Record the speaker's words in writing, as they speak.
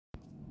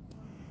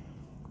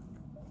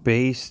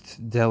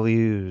Based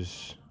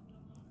Deleuze.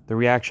 The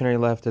Reactionary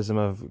Leftism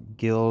of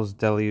Gilles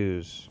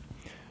Deleuze.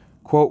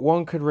 Quote,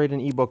 one could write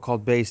an ebook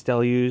called Based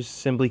Deleuze,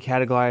 simply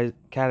cataloging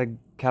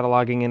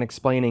and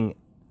explaining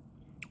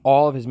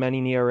all of his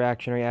many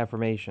neo-reactionary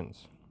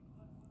affirmations.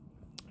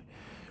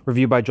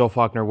 Review by Joel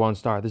Faulkner, 1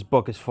 star. This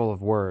book is full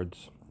of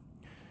words.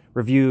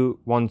 Review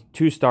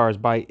 2 stars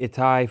by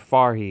Itai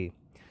Farhi.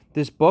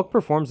 This book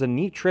performs a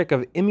neat trick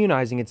of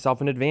immunizing itself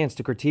in advance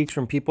to critiques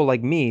from people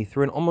like me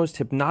through an almost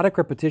hypnotic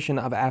repetition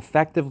of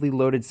affectively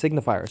loaded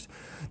signifiers.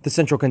 The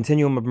central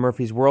continuum of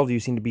Murphy's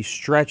worldview seemed to be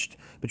stretched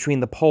between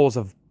the poles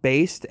of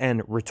based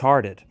and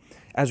retarded.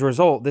 As a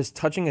result, this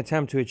touching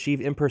attempt to achieve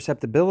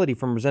imperceptibility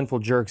from resentful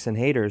jerks and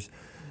haters,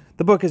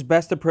 the book is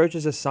best approached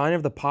as a sign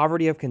of the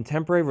poverty of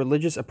contemporary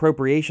religious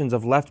appropriations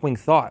of left-wing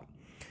thought.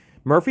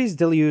 Murphy's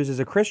Deleuze is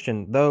a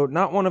Christian, though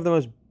not one of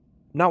those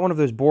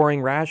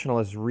boring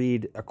rationalists,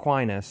 read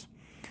Aquinas,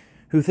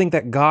 who think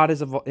that God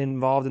is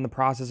involved in the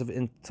process of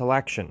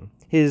intellection.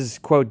 His,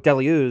 quote,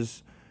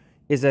 Deleuze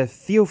is a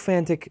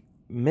theophantic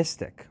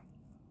mystic,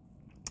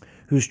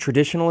 whose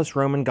traditionalist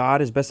Roman God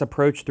is best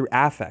approached through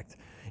affect.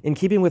 In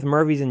keeping with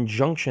Murphy's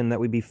injunction that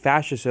we be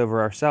fascists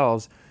over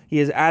ourselves, he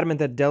is adamant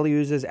that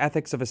Deleuze's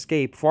ethics of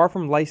escape, far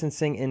from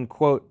licensing in,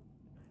 quote,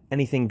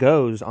 anything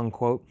goes,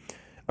 unquote,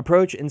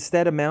 approach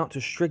instead amount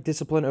to strict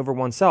discipline over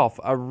oneself,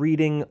 a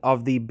reading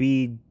of the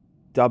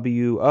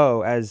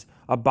BWO as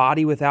a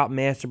body without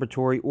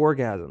masturbatory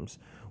orgasms.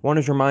 One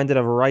is reminded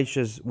of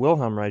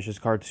Wilhelm Reich's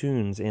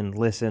cartoons in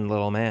Listen,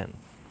 Little Man.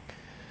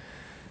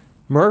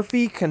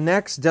 Murphy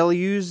connects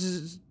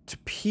Deleuze to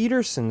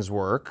Peterson's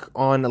work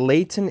on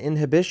latent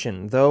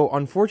inhibition, though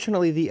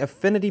unfortunately the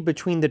affinity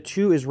between the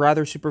two is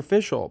rather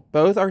superficial.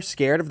 Both are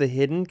scared of the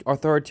hidden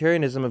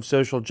authoritarianism of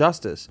social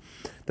justice.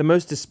 The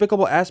most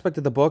despicable aspect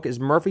of the book is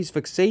Murphy's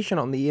fixation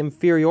on the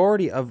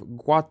inferiority of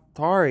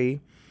Guattari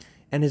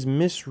and his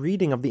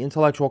misreading of the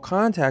intellectual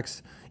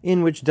context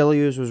in which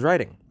Deleuze was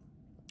writing.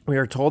 We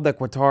are told that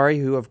Guattari,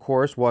 who of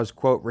course was,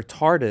 quote,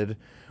 retarded,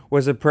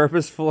 was a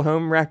purposeful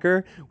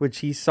homewrecker, which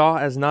he saw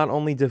as not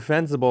only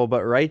defensible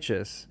but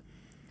righteous,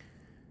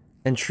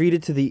 and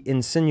treated to the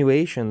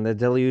insinuation that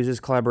Deleuze's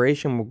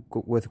collaboration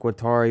with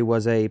Guattari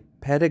was a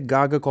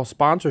pedagogical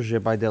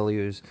sponsorship by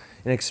Deleuze,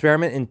 an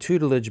experiment in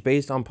tutelage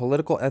based on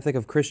political ethic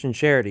of Christian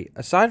charity.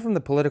 Aside from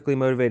the politically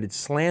motivated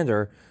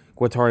slander,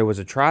 Guattari was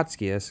a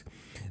Trotskyist,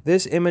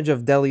 this image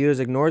of Deleuze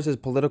ignores his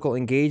political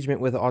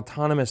engagement with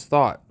autonomous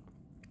thought.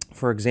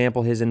 For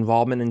example, his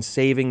involvement in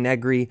saving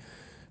Negri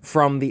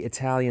from the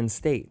Italian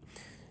state,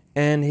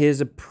 and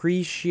his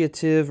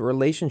appreciative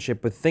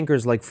relationship with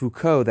thinkers like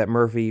Foucault that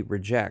Murphy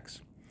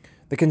rejects.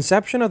 The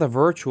conception of the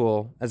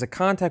virtual as a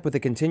contact with a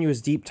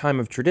continuous deep time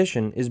of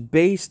tradition is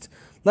based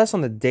less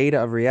on the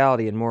data of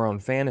reality and more on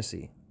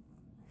fantasy.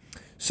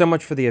 So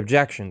much for the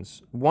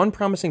objections. One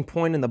promising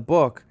point in the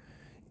book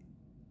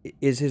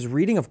is his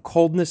reading of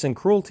Coldness and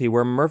Cruelty,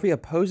 where Murphy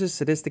opposes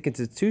sadistic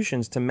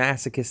institutions to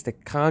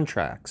masochistic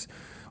contracts,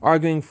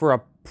 arguing for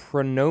a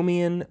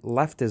pronomian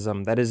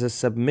leftism that is a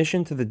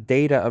submission to the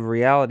data of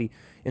reality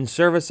in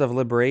service of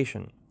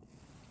liberation.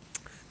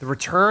 The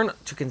return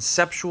to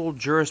conceptual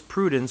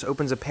jurisprudence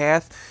opens a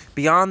path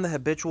beyond the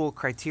habitual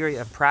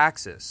criteria of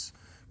praxis.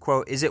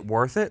 Quote, is it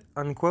worth it?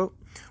 Unquote.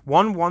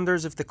 One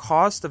wonders if the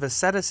cost of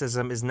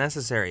asceticism is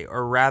necessary,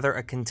 or rather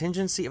a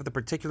contingency of the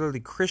particularly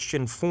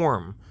Christian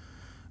form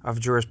of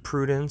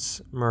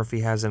jurisprudence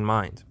Murphy has in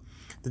mind.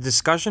 The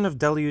discussion of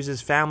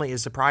Deleuze's family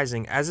is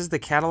surprising, as is the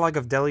catalog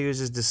of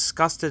Deleuze's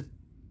disgusted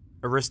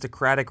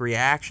aristocratic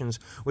reactions,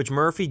 which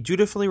Murphy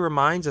dutifully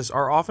reminds us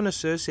are often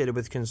associated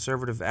with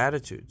conservative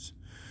attitudes.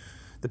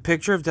 The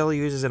picture of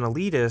Deleuze as an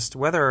elitist,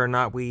 whether or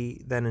not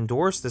we then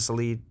endorse this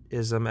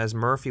elitism as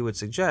Murphy would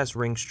suggest,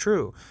 rings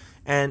true,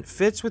 and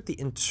fits with the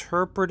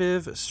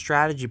interpretive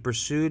strategy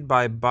pursued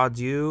by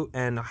Badiou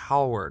and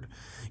Hallward.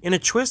 In a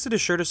twist that is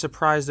sure to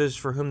surprise those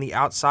for whom the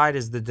outside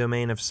is the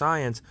domain of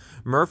science,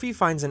 Murphy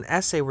finds an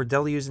essay where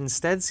Deleuze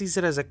instead sees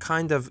it as a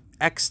kind of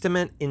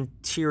extimate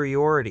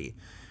interiority.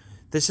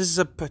 This is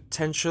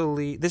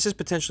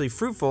potentially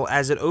fruitful,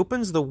 as it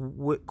opens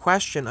the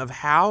question of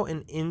how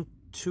an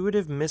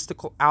intuitive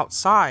mystical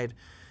outside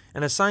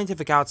and a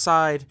scientific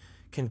outside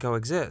can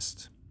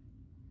coexist.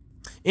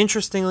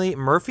 Interestingly,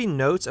 Murphy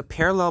notes a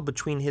parallel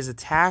between his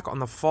attack on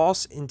the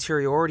false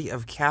interiority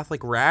of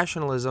Catholic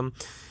rationalism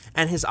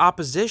and his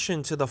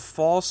opposition to the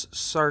false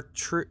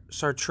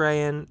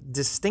Sartrean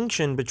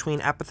distinction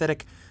between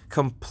apathetic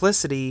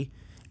complicity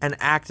and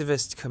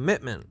activist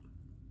commitment,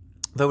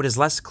 though it is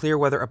less clear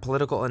whether a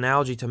political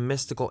analogy to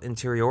mystical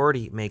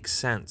interiority makes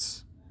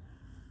sense.